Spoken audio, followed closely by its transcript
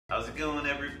How's it going,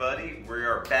 everybody? We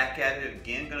are back at it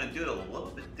again. Gonna do it a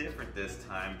little bit different this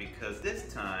time because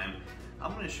this time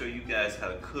I'm gonna show you guys how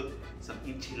to cook some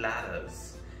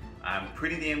enchiladas. I'm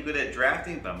pretty damn good at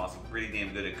drafting, but I'm also pretty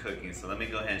damn good at cooking. So let me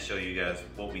go ahead and show you guys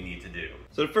what we need to do.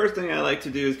 So the first thing I like to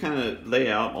do is kind of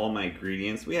lay out all my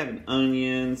ingredients. We have an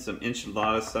onion, some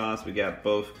enchilada sauce. We got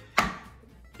both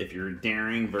if you're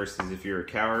daring versus if you're a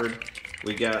coward.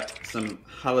 We got some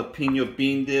jalapeno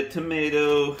bean dip,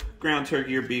 tomato, ground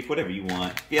turkey or beef, whatever you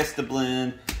want. Fiesta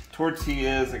blend,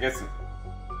 tortillas. I guess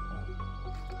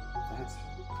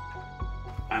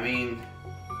I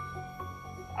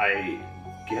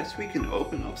guess we can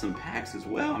open up some packs as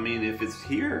well. I mean, if it's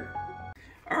here.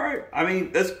 All right. I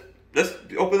mean, let's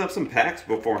open up some packs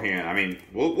beforehand. I mean,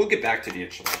 we'll get back to the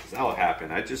enchiladas. That'll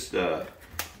happen. I just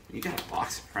you got a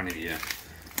box in front of you.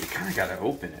 You kind of got to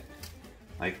open it.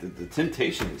 Like, the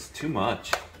temptation is too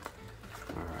much.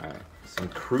 Alright, some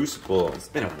Crucible. It's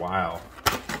been a while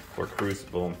for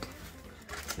Crucible.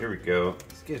 Here we go.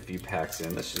 Let's get a few packs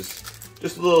in. Let's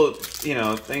just a little, you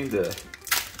know, thing to...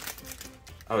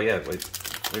 Oh yeah, wait,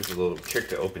 there's a little trick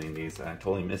to opening these. I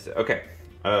totally missed it. Okay,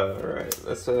 alright,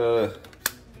 let's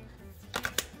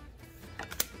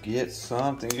get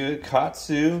something good.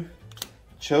 Katsu,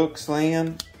 Choke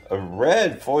Slam, a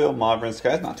red foil Modern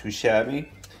Sky, not too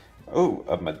shabby. Oh,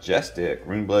 a Majestic,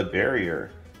 Runeblood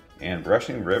Barrier, and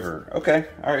Rushing River. Okay,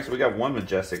 alright, so we got one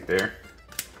Majestic there.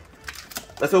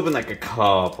 Let's open like a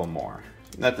couple more.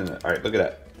 Nothing, alright, look at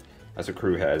that. That's a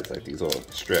crew head, it's like these little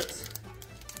strips.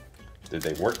 Did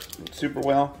they work super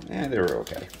well? Yeah, they were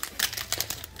okay.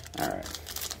 Alright.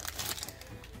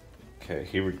 Okay,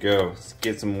 here we go. Let's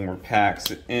get some more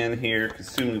packs in here.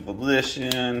 Consuming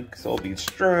Volition, Soul Beat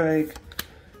Strike,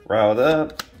 Riled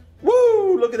Up.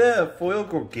 Woo! Look at that! Foil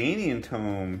Gorganian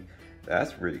Tome.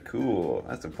 That's really cool.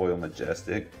 That's a foil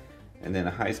Majestic. And then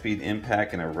a High Speed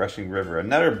Impact and a Rushing River.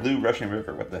 Another blue Rushing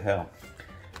River. What the hell?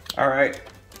 Alright.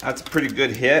 That's a pretty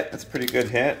good hit. That's a pretty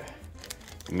good hit.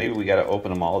 Maybe we gotta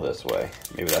open them all this way.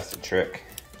 Maybe that's the trick.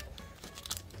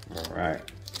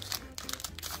 Alright.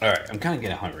 Alright, I'm kind of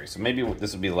getting hungry. So maybe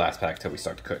this will be the last pack till we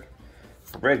start to cook.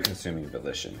 Red Consuming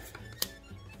Volition.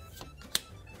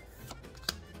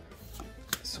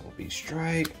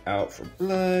 Strike, Out for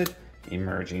Blood,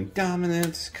 Emerging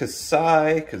Dominance,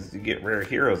 Kasai, because you get rare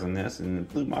heroes in this, and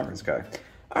Blue Modern Sky.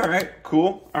 Alright,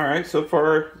 cool. Alright, so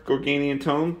far, Gorganian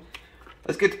Tome.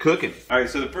 Let's get to cooking. Alright,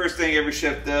 so the first thing every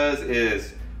chef does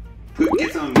is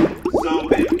get some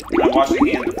soap and wash your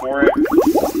hands before it.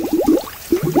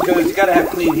 Because you gotta have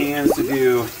clean hands to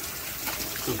do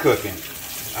some cooking.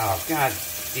 Oh, god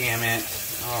damn it.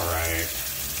 Alright.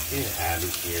 Get out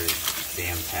of here,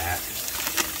 damn pack.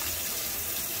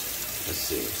 Let's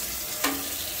see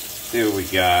what we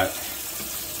got.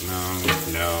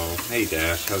 No. Hey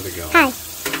Dash, how's it going? Hi.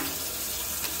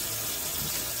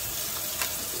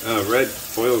 Red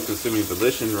Foil Consuming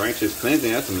Volition, Righteous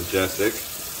Cleansing, that's a Majestic.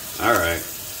 Alright.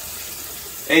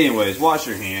 Anyways, wash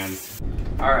your hands.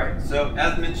 Alright, so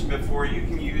as mentioned before, you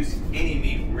can use any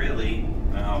meat really.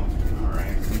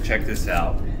 Alright, come check this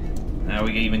out. Now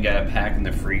we even got a pack in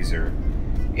the freezer.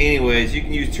 Anyways, you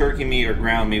can use turkey meat or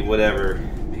ground meat, whatever.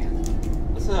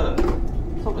 Let's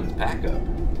open this pack up.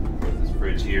 Where's this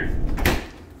fridge here? I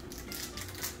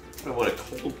don't know what a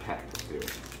cold pack is doing.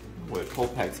 What a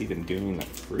cold pack's even doing in the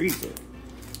freezer.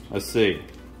 Let's see.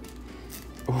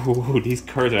 Oh, these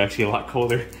cards are actually a lot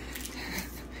colder.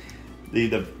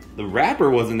 The wrapper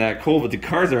wasn't that cold, but the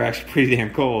cards are actually pretty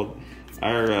damn cold.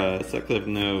 Our Sutcliffe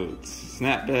notes.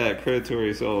 Snapback,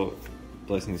 Predatory Soul,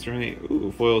 Blessing Strength.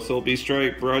 Ooh, Foil Soul Beast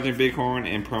Strike, Barraging Bighorn,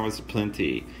 and Promise of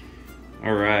Plenty.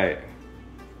 Alright.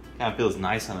 Kind of feels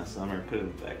nice on a summer. Put it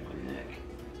in the back of my neck.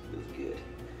 Feels good.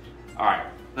 Alright,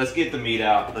 let's get the meat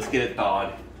out. Let's get it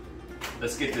thawed.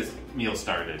 Let's get this meal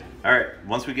started. Alright,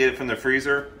 once we get it from the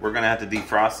freezer, we're going to have to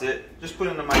defrost it. Just put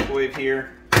it in the microwave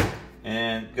here.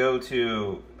 And go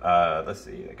to, let's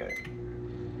see, okay.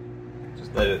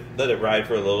 Just let it ride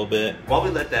for a little bit. While we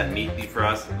let that meat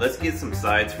defrost, let's get some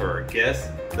sides for our guests.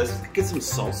 Let's get some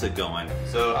salsa going.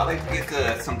 So I like to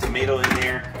get some tomato in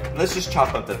there. Let's just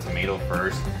chop up the tomato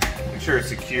first. Make sure it's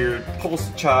secured. Pulse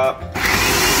the chop.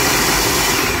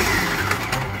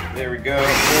 There we go.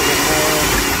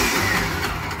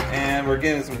 And we're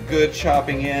getting some good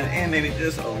chopping in, and maybe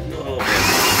just a little bit.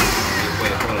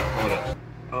 Wait,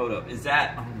 hold up. Is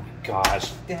that? Oh my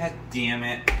gosh! God damn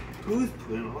it! Who's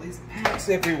putting all these packs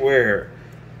everywhere?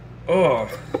 Oh.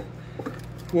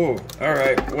 Whoa. All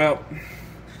right. Well.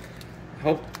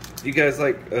 Hope you guys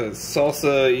like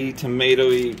salsa-y,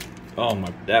 tomato-y. Oh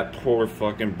my, that poor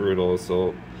fucking brutal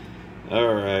assault.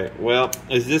 Alright, well,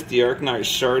 is this the Arknight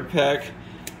Shard pack?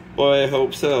 Boy, I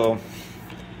hope so.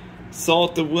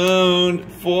 Salt the wound,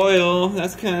 foil.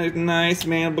 That's kind of nice.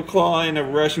 Mandible claw in a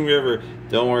Russian river.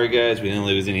 Don't worry, guys. We didn't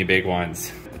lose any big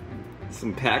ones.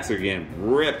 Some packs are getting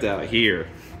ripped out here.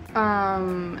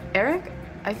 Eric,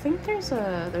 I think there's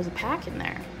a pack in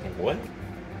there. What?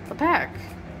 A pack.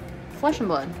 Flesh and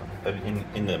blood.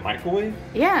 In the microwave?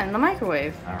 Yeah, in the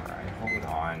microwave. All right, hold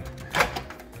on.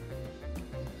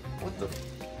 What the?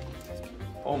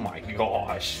 Oh my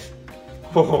gosh.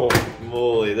 Oh,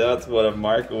 moly, that's what a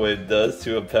microwave does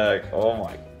to a pack. Oh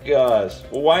my gosh.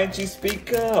 Well, why didn't you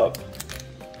speak up?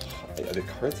 Are the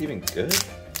cards even good?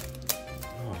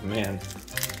 Oh man,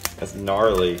 that's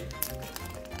gnarly.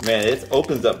 Man, it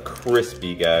opens up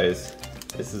crispy, guys.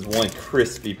 This is one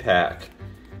crispy pack.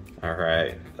 All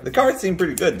right. The cards seem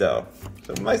pretty good though,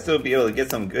 so we might still be able to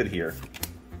get some good here.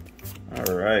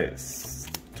 All right,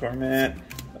 Torment.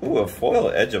 Ooh, a foil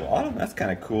Edge of Autumn. That's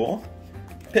kind of cool.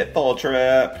 Pitfall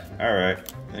Trap. All right,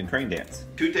 and Crane Dance.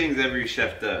 Two things every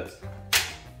chef does: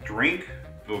 drink.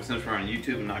 But since we're on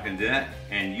YouTube, I'm not gonna do that.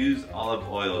 And use olive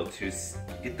oil to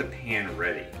get the pan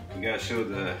ready. We gotta show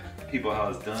the people how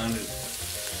it's done.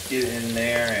 Get in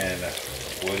there and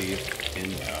what do you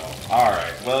know? All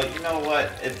right, well, you know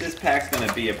what? If this pack's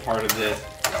gonna be a part of this,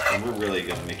 then we're really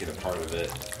gonna make it a part of it.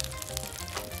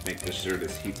 Make sure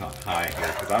this heat's on high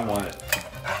here, because I want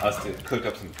us to cook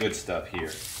up some good stuff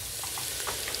here.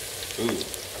 Ooh.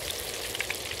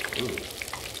 Ooh.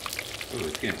 Ooh,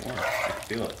 it's getting warm. I can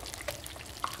feel it.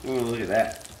 Ooh, look at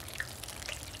that.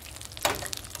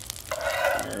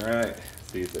 All right,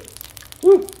 let's see if it.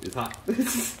 Woo! It's hot.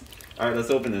 All right, let's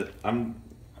open it.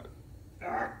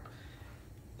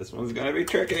 This one's gonna be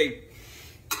tricky.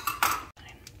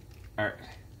 All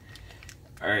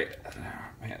right. Oh,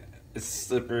 man, it's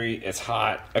slippery. It's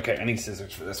hot. Okay, I need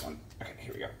scissors for this one. Okay,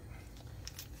 here we go.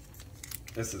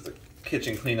 This is a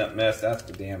kitchen cleanup mess. That's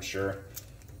for damn sure.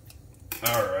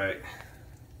 All right.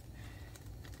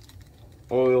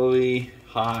 Oily,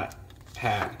 hot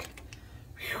pack.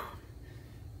 Whew.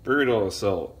 Brutal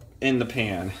salt in the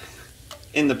pan.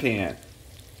 In the pan.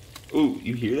 Ooh,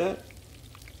 you hear that?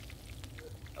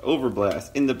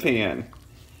 Overblast in the pan.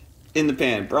 In the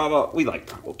pan. Bravo. We like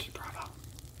Bravo. Okay, Bravo.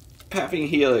 Paffing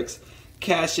Helix.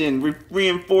 Cash in.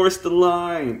 Reinforce the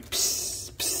line.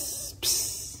 Psst, psst,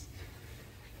 psst.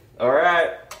 All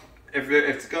right. If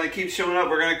it's going to keep showing up,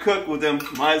 we're going to cook with them.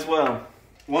 Might as well.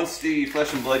 Once the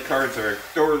flesh and blood cards are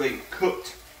thoroughly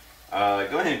cooked, go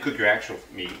ahead and cook your actual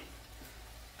meat.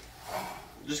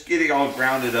 Just get it all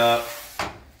grounded up.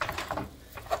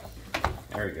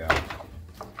 There we go.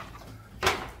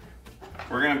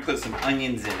 We're gonna put some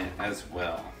onions in it as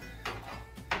well,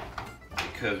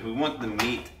 because we want the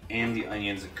meat and the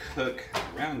onions to cook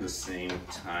around the same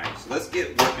time. So let's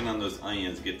get working on those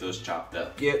onions, get those chopped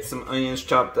up. Get some onions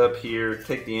chopped up here,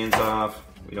 take the ends off.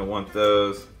 We don't want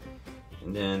those.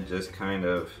 And then just kind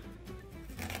of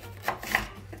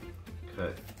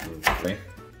cut in.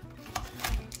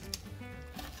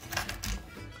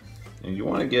 And you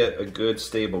want to get a good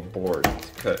stable board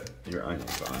to cut your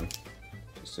onions on,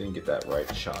 just so you can get that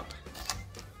right chop.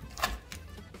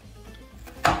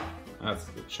 That's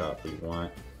the chop we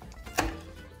want.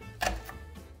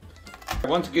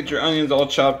 Once you get your onions all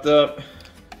chopped up,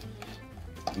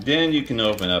 then you can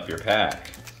open up your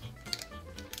pack.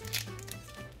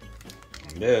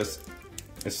 And this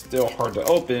is still hard to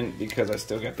open because I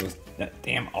still got that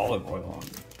damn olive oil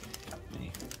on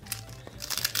me.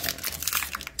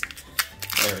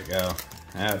 There we go.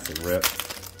 That's a rip.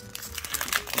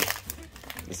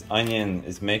 This onion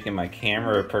is making my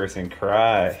camera person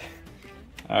cry.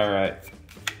 Alright,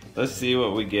 let's see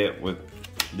what we get with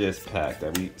this pack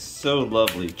that we so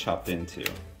lovely chopped into.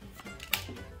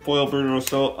 Foil Brutal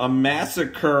Assault, a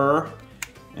Massacre,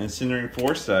 and Cindering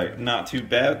Foresight. Not too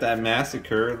bad with that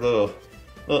Massacre. Little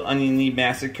oniony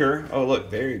Massacre. Oh look,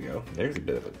 there you go. There's a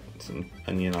bit of some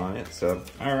onion on it. So,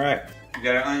 alright. We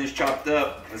got our onions chopped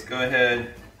up. Let's go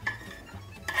ahead,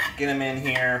 get them in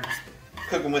here,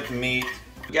 cook them with the meat.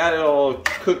 We got it all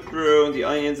cooked through. The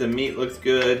onions and meat looks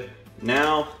good.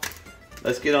 Now,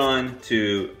 let's get on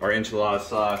to our enchilada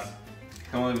sauce.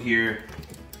 Come over here.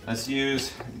 Let's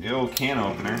use the old can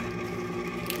opener.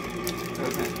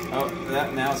 Oh,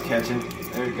 that now it's catching.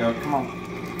 There you go. Come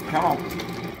on. Come on.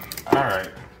 All right.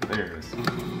 There it is.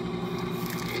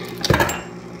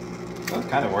 That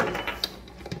kind of worked.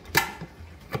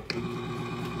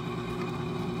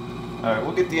 All right,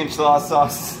 we'll get the enchilada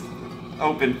sauce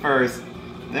open first.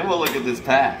 Then we'll look at this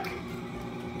pack.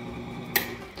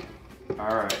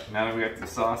 All right, now that we got the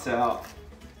sauce out,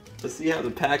 let's see how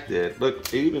the pack did. Look,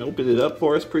 they even opened it up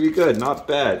for us pretty good, not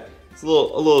bad. It's a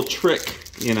little trick,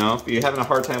 you know, if you're having a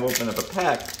hard time opening up a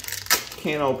pack,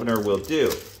 can opener will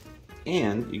do.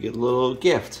 And you get a little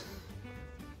gift.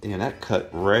 Damn, that cut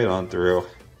right on through.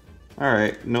 All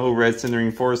right, no red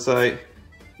centering foresight,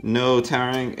 no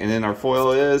towering, and then our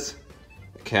foil is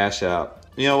cash out.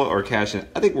 You know what, or cash in.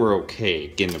 I think we're okay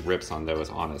getting the rips on those,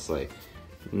 honestly.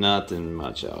 Nothing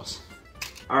much else.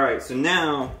 All right, so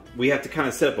now we have to kind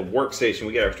of set up a workstation.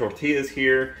 We got our tortillas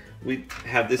here. We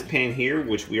have this pan here,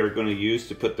 which we are going to use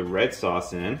to put the red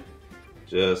sauce in.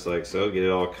 Just like so, get it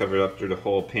all covered up through the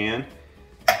whole pan.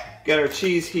 Got our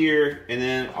cheese here, and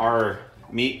then our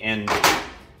meat and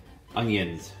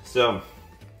onions. So,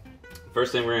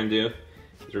 first thing we're gonna do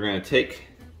is we're gonna take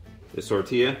this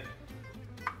tortilla,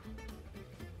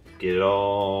 get it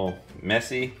all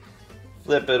messy,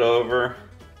 flip it over,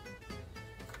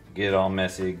 get it all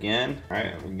messy again. All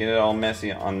right, we get it all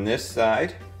messy on this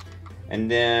side, and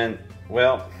then,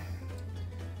 well,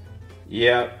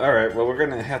 yeah, all right, well, we're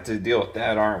gonna have to deal with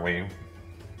that, aren't we?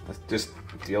 Let's just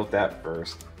deal with that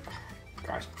first.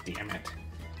 Gosh damn it.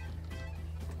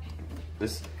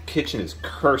 This kitchen is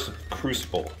cursed with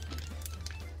crucible.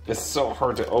 It's so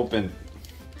hard to open.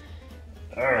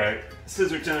 All right,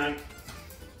 scissor time.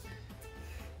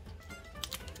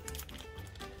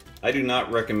 I do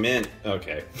not recommend,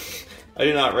 okay. I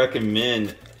do not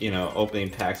recommend, you know, opening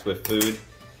packs with food,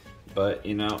 but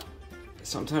you know,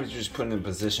 sometimes you're just put in a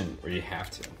position where you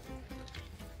have to.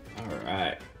 All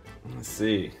right, let's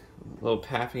see. A little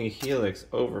Pappy Helix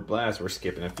over blast. We're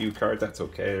skipping a few cards, that's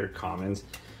okay, they're commons.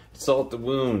 Assault the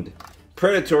Wound,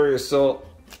 Predatory Assault,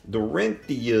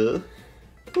 Dorinthia.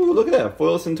 Ooh, look at that,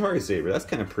 Foil Centauri Saber, that's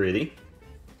kind of pretty.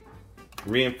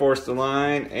 Reinforce the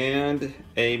Line, and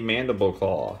a Mandible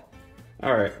Claw.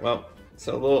 Alright, well,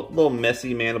 so a little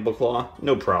messy Mandible Claw,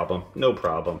 no problem, no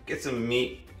problem. Get some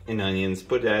meat and onions,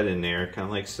 put that in there, kind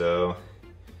of like so.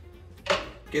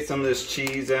 Get some of this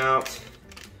cheese out.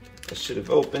 I should have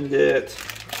opened it.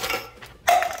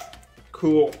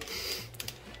 Cool.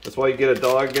 That's why you get a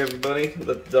dog, everybody.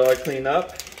 Let the dog clean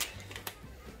up.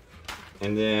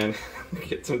 And then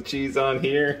get some cheese on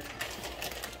here.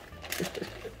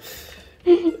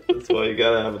 That's why you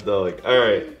gotta have a dog. All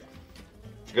right,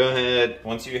 go ahead.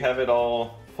 Once you have it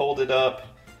all folded up,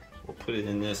 we'll put it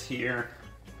in this here.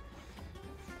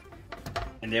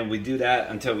 And then we do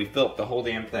that until we fill up the whole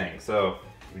damn thing. So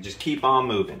we just keep on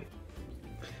moving.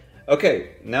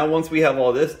 Okay, now once we have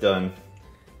all this done,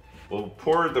 we'll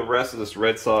pour the rest of this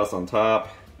red sauce on top.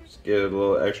 Just get it a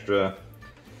little extra.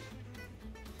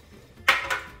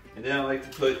 And then I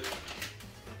like to put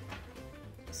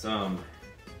some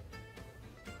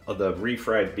of the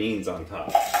refried beans on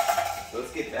top. So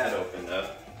let's get that opened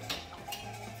up.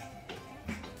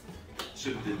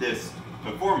 Should have did this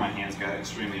before my hands got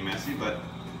extremely messy, but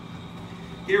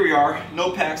here we are.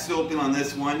 No packs to open on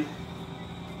this one.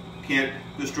 Can't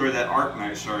destroy that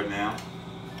Arknight shard now.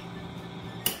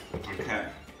 Okay.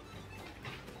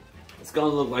 It's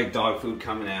gonna look like dog food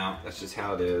coming out. That's just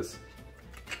how it is.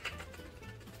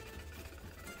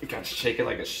 You gotta shake it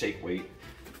like a shake weight.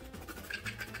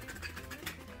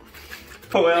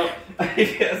 Oh well, I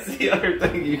guess the other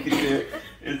thing you can do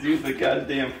is use the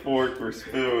goddamn fork or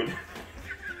spoon.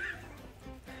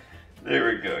 There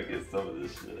we go, get some of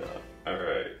this shit out.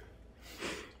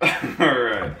 Alright.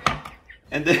 Alright.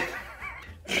 And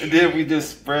then we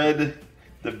just spread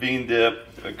the bean dip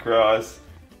across,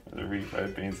 the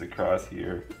refried beans across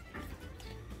here.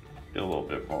 Get a little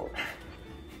bit more.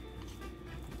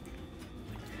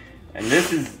 And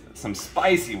this is some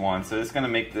spicy one, so it's gonna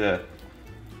make the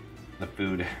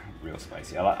food real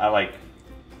spicy. I like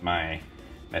my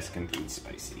Mexican food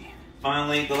spicy.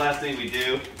 Finally, the last thing we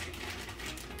do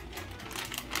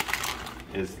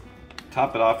is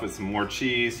top it off with some more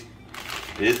cheese.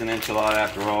 It is an enchilada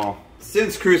after all.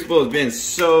 Since Crucible has been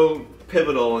so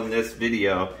pivotal in this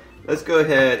video, let's go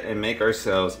ahead and make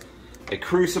ourselves a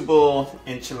Crucible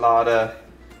enchilada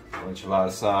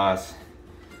sauce.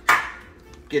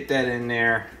 Get that in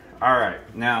there. All right,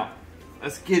 now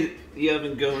let's get the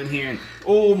oven going here. And,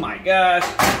 oh my gosh.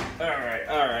 All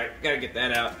right, gotta get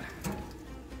that out.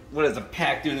 What is a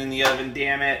pack doing in the oven,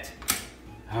 damn it?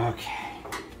 Okay,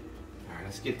 all right,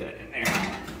 let's get that in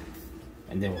there.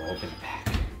 And then we'll open the pack.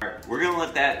 All right, we're gonna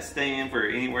let that stay in for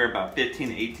anywhere about 15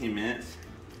 to 18 minutes.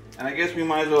 And I guess we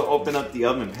might as well open up the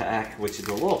oven pack, which is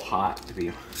a little hot to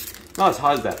be, not as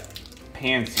hot as that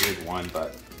pan-seared one,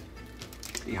 but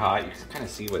pretty hot. You can kind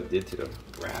of see what it did to the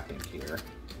wrapping here.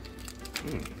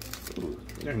 Ooh,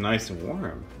 they're nice and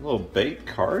warm. Little baked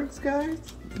cards, guys.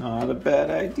 Not a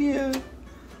bad idea.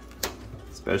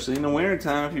 Especially in the winter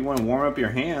time, if you want to warm up your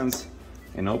hands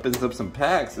and opens up some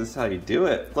packs, this is how you do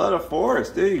it. Flood of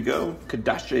Forest, there you go.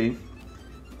 Kadashi.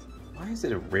 Why is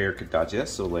it a rare Kadashi?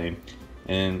 That's so lame.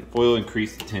 and foil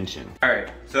increased the tension. All right,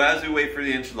 so as we wait for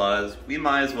the enchiladas, we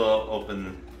might as well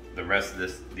open the rest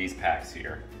of these packs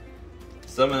here.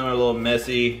 Some of them are a little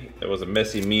messy. It was a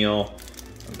messy meal,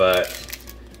 but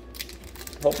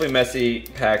hopefully messy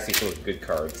packs equals good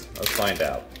cards. Let's find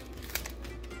out.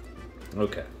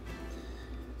 Okay.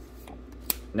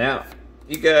 Now,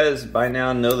 you guys by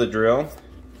now know the drill.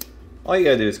 All you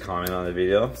gotta do is comment on the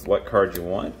video what card you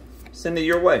want. Send it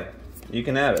your way. You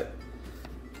can have it.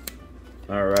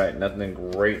 Alright, nothing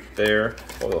great there.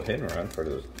 Foil hit and run for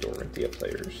those Dorinthia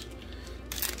players.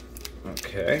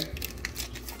 Okay.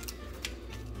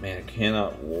 Man, I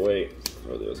cannot wait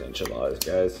for those enchiladas,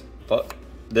 guys. Fuck.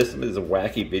 This is a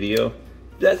wacky video.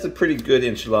 That's a pretty good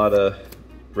enchilada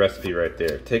recipe right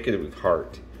there. Take it with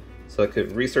heart.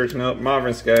 Selected research note,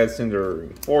 Mavericks guide, Cinder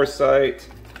Foresight.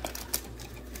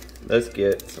 Let's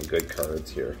get some good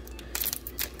cards here.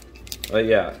 But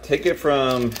yeah, take it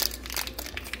from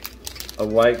a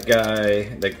white guy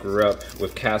that grew up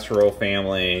with casserole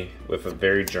family with a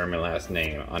very German last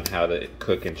name on how to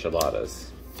cook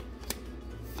enchiladas.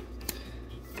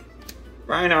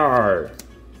 Reinhard,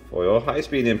 foil high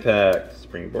speed impact,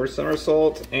 springboard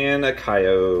somersault, and a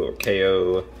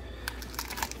KO.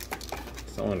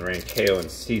 Someone ran KO and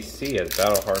CC at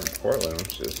Battle Hard in Portland,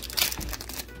 which is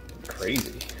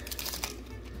crazy.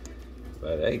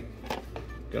 But hey,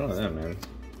 good on them, man.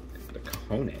 The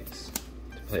cojones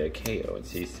to play a KO and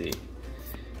CC.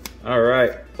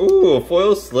 Alright. Ooh, a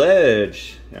foil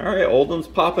sledge. Alright, Oldham's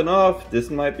popping off. This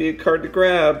might be a card to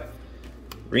grab.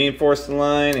 Reinforce the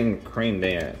line and Crane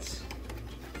Dance.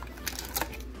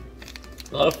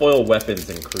 A lot of foil weapons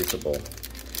in Crucible.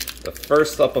 The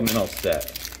first supplemental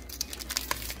set.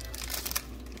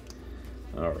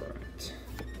 Alright.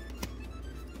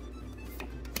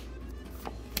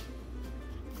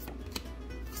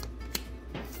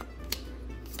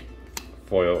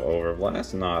 Foil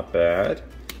Overblast, not bad.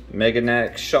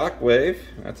 Meganatic Shockwave,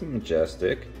 that's a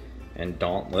majestic. And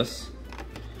Dauntless.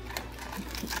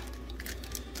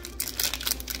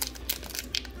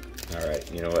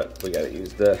 Alright, you know what? We gotta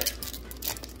use the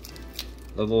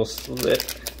little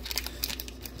slit.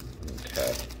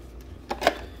 Okay.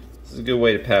 This is a good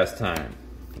way to pass time.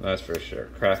 That's for sure.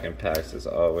 Cracking packs is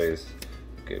always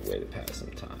a good way to pass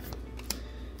some time.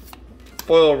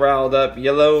 Foil riled up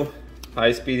yellow.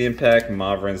 High speed impact,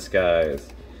 Maverin Skies.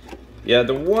 Yeah,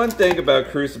 the one thing about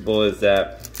Crucible is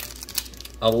that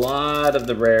a lot of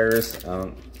the rares,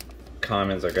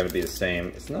 commons are going to be the same.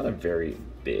 It's not a very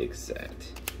big set.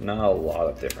 Not a lot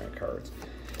of different cards.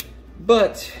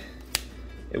 But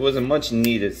it was a much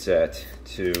needed set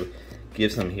to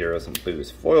give some heroes some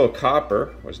boost. Foil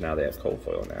Copper, which now they have cold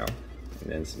foil now.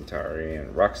 And then Centauri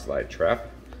and Rock Slide Trap.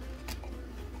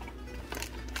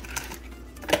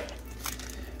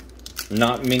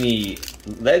 Not many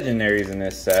legendaries in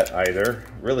this set either.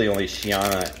 Really only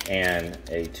Shiana and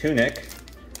a Tunic.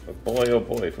 But boy, oh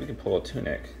boy, if we can pull a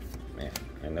Tunic, man,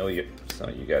 I know some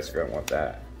of you guys are gonna want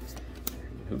that.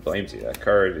 Who blames you? That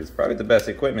card is probably the best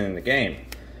equipment in the game.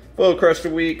 Foil Crush the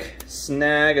Week,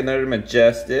 Snag, another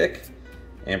Majestic,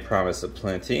 and Promise of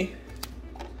Plenty.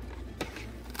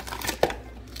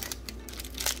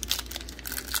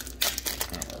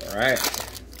 Alright.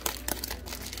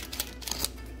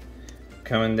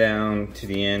 Coming down to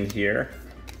the end here.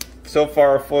 So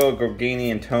far, Foil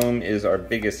Gorganian Tome is our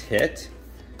biggest hit.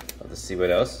 Let's see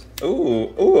what else.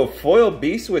 Ooh, a Foil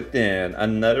Beast Within.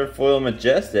 Another Foil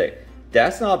Majestic.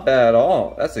 That's not bad at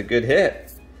all. That's a good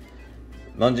hit.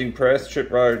 Lunging Press, Trip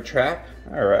Rodder Trap.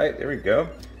 Alright, there we go.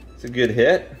 It's a good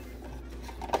hit.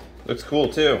 Looks cool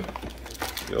too.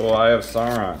 The old Eye of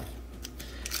Sauron.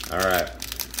 Alright.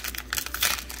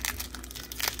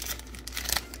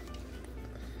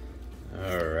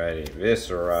 Alrighty,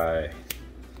 Viscerai.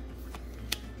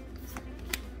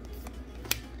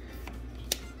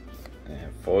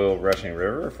 And Foil Rushing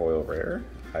River, Foil Rare,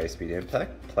 High Speed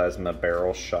Impact, Plasma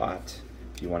Barrel Shot.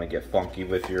 If you want to get funky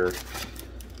with your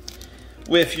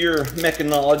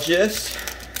mechanologist.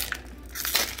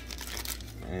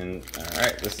 And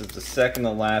alright, this is the second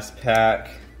to last pack.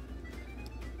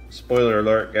 Spoiler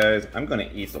alert, guys, I'm going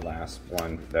to eat the last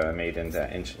one that I made into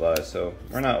that enchilada, so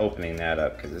we're not opening that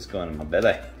up because it's going in my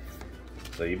belly.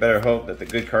 So you better hope that the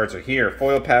good cards are here.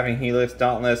 Foil Pathing Helix,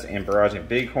 Dauntless, and Barraging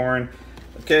Bighorn.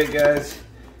 Okay, guys,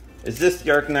 is this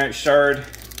the Arcanite Shard?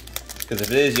 Because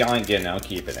if it is, y'all ain't getting it, I'm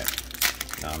keeping it.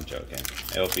 No, I'm joking.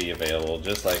 It'll be available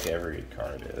just like every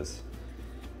card is.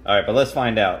 Alright, but let's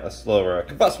find out. Let's lower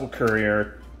Combustible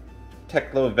Courier,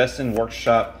 Teklo Vestin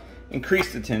Workshop,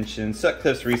 Increased Attention,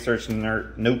 Sutcliffe's Research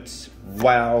Notes,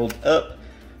 Wild Up,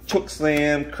 Choke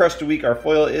Slam, Crush the Week. Our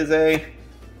foil is a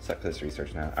suck this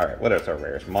research now. All right, what else are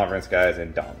rares? Marvelous guys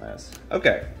and Dauntless.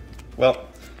 Okay, well,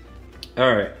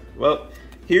 all right. Well,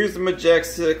 here's the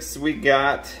Majestics we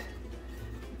got.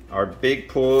 Our big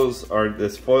pulls are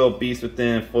this foil Beast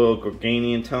Within, foil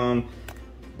Gorganian Tome,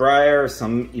 Briar,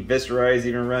 some Eviscerize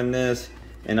even run this,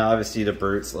 and obviously the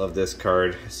Brutes love this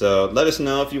card. So let us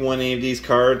know if you want any of these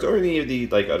cards or any of the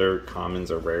like other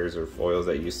commons or rares or foils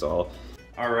that you saw.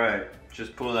 All right,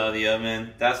 just pulled out of the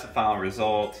oven. That's the final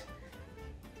result.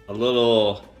 A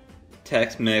little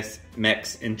Tex-Mex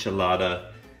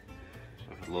enchilada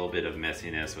with a little bit of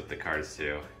messiness with the cards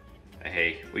too. But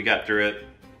hey, we got through it.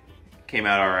 Came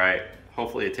out all right.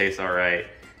 Hopefully it tastes all right.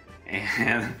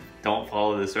 And don't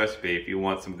follow this recipe if you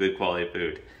want some good quality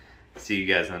food. See you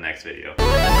guys in the next video.